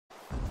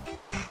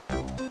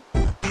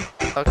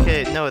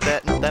Okay, no,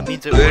 that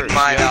means it Good works.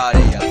 my Yeah.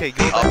 audio. Okay,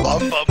 go back.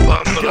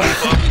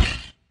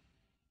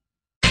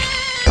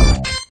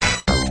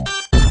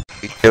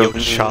 Yo,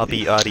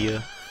 choppy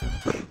audio.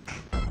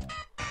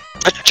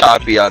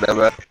 Choppy audio,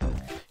 bro.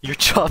 Your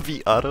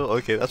choppy auto?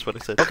 Okay, that's what I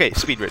said. Okay,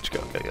 speed rich,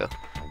 go.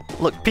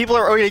 Look, people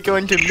are already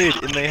going to mid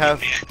and they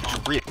have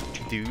drip,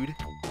 dude.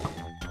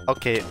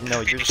 Okay,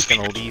 no, you're just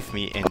gonna leave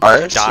me and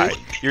die.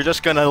 You're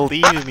just gonna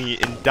leave me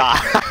and die.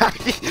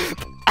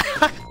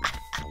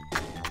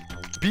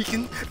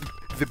 Beacon?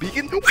 The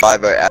beacon?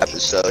 5-hour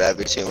episode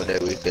every single day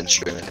we've been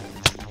streaming.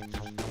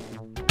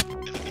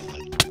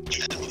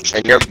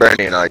 And you're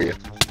burning, are you?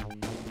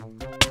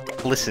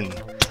 Listen,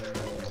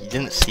 you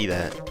didn't see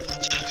that.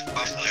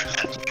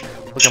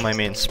 Look at my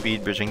man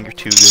speed bridging, you're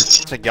too good.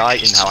 It's a guy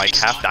in now like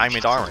half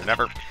diamond armor,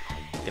 never.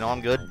 You know,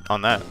 I'm good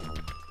on that.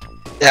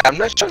 Yeah, I'm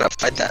not trying to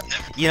fight that.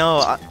 You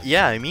know,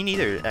 yeah, me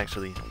neither,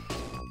 actually.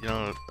 You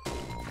know,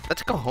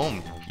 let's go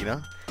home, you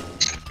know?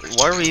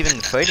 Why are we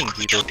even fighting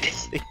people?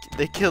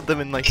 They killed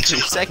them in like 3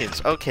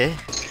 seconds, okay.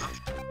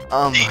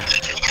 Oh,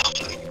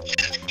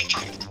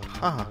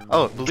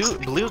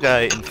 blue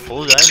guy in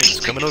full diamonds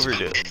coming over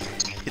to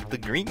hit the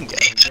green guy.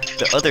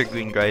 The other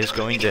green guy is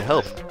going to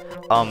help.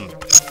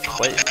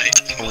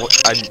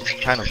 What? I'm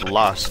kind of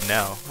lost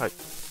now.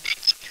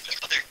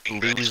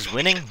 Blue's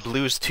winning.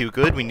 Blue's too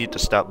good. We need to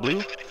stop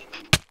blue.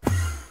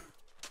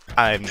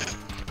 I've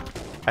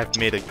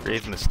made a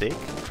grave mistake.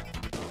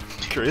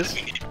 Chris?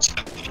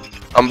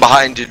 I'm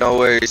behind you, no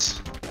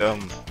worries.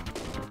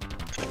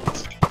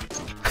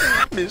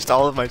 Missed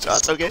all of my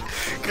shots. Okay.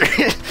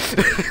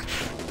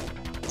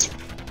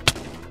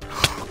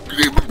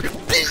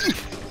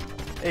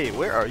 Hey,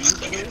 where are you?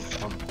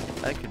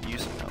 I could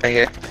use it now. Right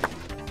here.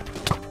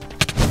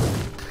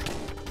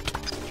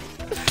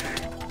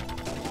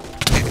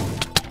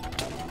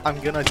 I'm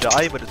gonna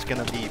die, but it's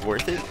gonna be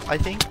worth it, I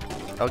think.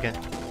 Okay.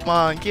 Come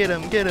on, get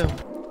him, get him.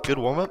 Good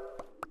warm up.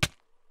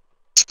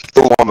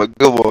 Good warm up,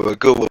 good warm up,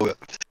 good warm up.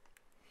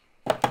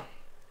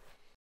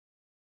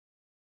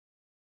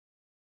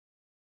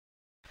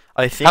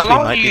 I think How long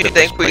we might do be you the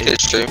think best we players.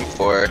 could stream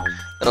for?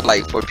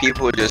 Like, for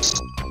people to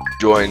just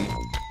join?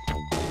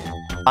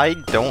 I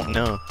don't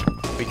know.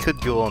 We could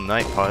go all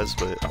night, pause,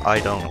 but I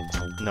don't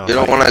know. You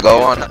don't want to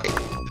go on night?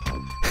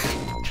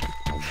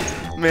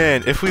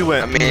 Man, if we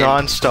went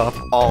non-stop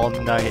all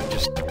night,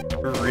 just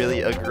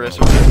really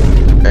aggressive.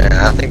 Man,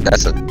 I think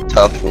that's a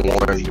tough one.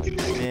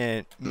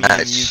 Man, me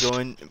and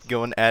you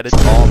going at it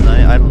all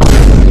night. I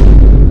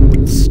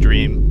don't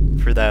stream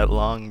for that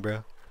long,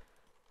 bro.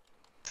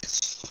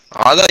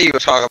 I thought you were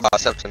talking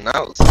about something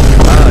else.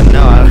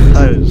 No, I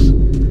was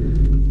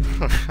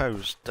I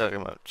was talking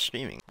about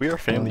streaming. We are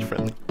family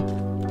friendly. No,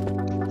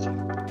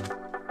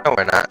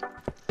 we're not.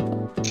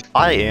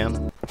 I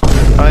am.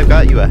 I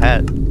got you a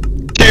hat.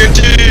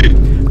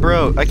 TNT!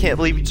 Bro, I can't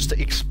believe you just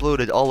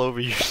exploded all over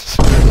your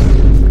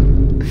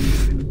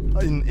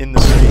in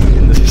the stream,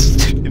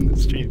 in the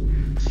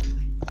stream.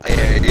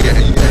 Yeah.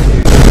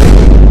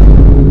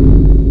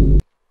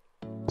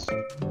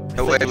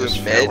 No way, It we're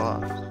just mid. fell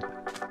off.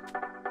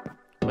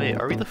 Wait,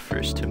 are we the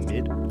first to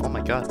mid? Oh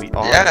my god, we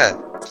are. Yeah.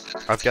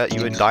 I've got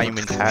you a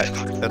diamond hat.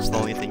 That's the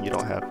only thing you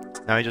don't have.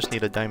 Now I just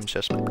need a diamond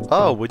chestplate.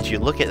 Oh, would you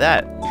look at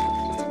that?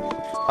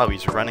 Oh,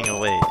 he's running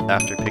away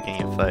after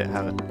picking a fight.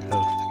 How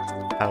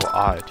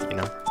odd, you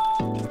know?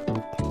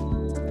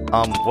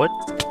 What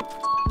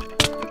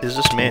is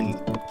this man?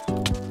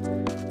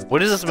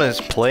 What is this man's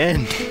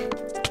plan?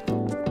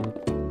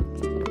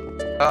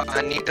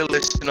 I need to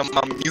listen to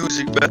my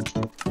music, man.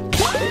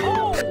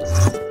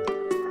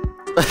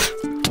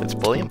 Let's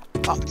bully him.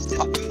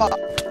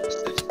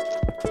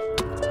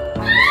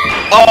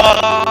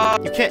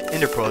 You can't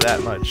interpro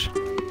that much.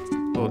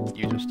 Oh,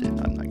 you just did.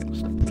 I'm not gonna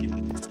stop you.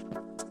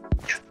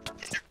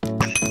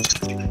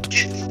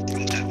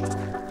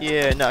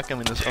 Yeah, knock him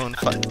in his own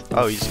fight.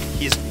 Oh,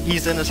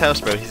 he's in his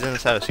house, bro. He's in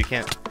his house. You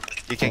can't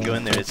go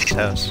in there. It's his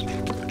house.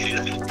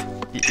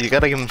 You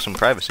gotta give him some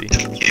privacy.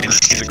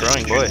 He's a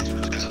growing boy.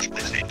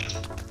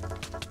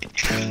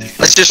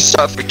 Let's just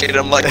suffocate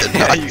him like the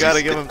Yeah, you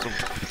gotta give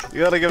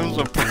him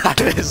some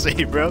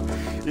privacy, bro.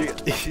 You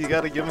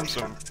gotta give him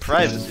some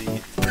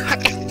privacy.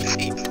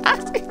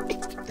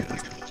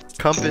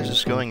 Compass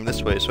is going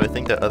this way, so I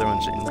think that other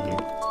one's in here.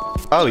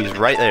 Oh, he's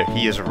right there.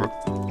 He's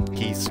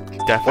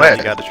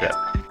definitely got a trap.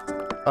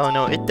 Oh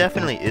no, it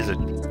definitely is a.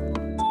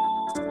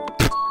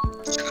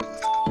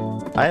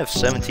 I have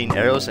 17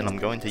 arrows and I'm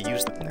going to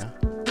use them now.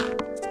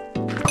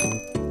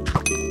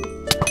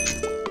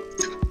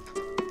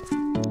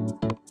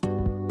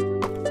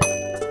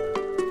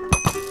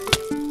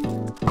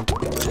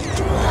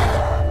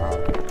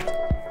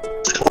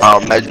 Wow,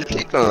 imagine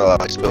taking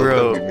a spell.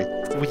 Bro,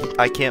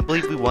 I can't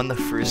believe we won the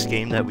first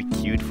game that we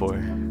queued for.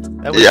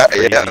 That was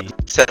crazy. Yeah.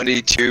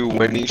 72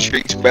 winning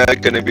streaks, bro.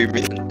 Gonna be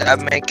me. That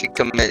man can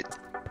commit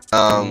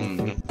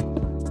no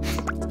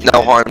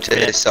harm to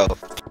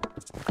himself.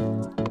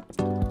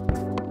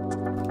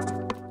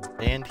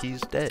 And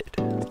he's dead.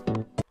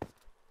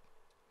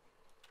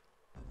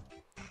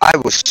 I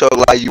was so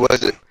glad you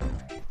wasn't.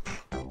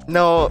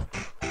 No,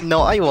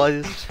 No, I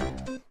was.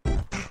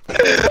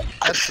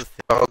 That's the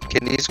thing. Oh,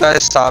 can these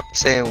guys stop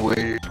saying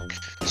weird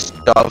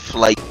stuff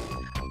like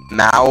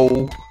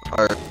Mao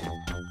or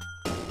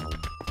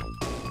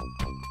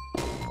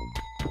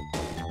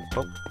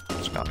Oh,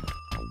 it's gone.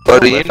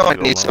 but I you left know I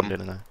alone, need some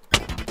didn't I?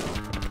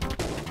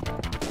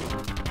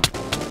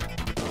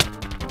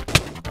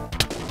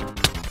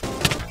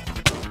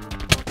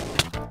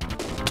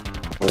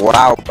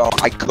 wow bro,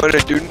 I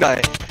couldn't do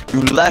nothing.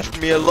 You left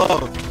me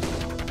alone.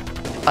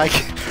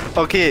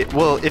 Okay,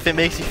 well, if it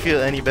makes you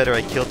feel any better,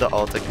 I killed the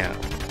alt account.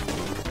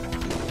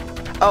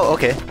 Oh,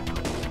 okay.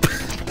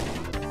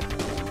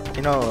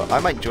 You know, I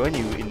might join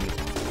you in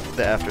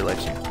the afterlife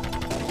soon.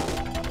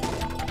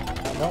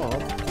 No.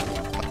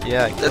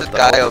 Yeah, I killed There's a the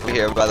guy alt over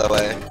here, by the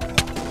way.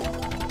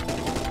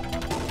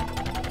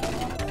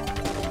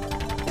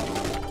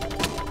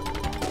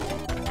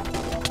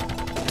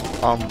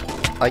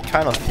 I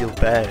kind of feel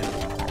bad.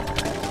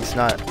 He's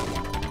not.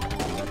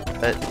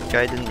 That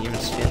guy didn't even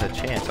stand a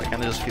chance. I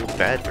kind of just feel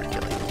bad for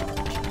killing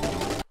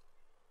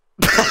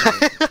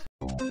him.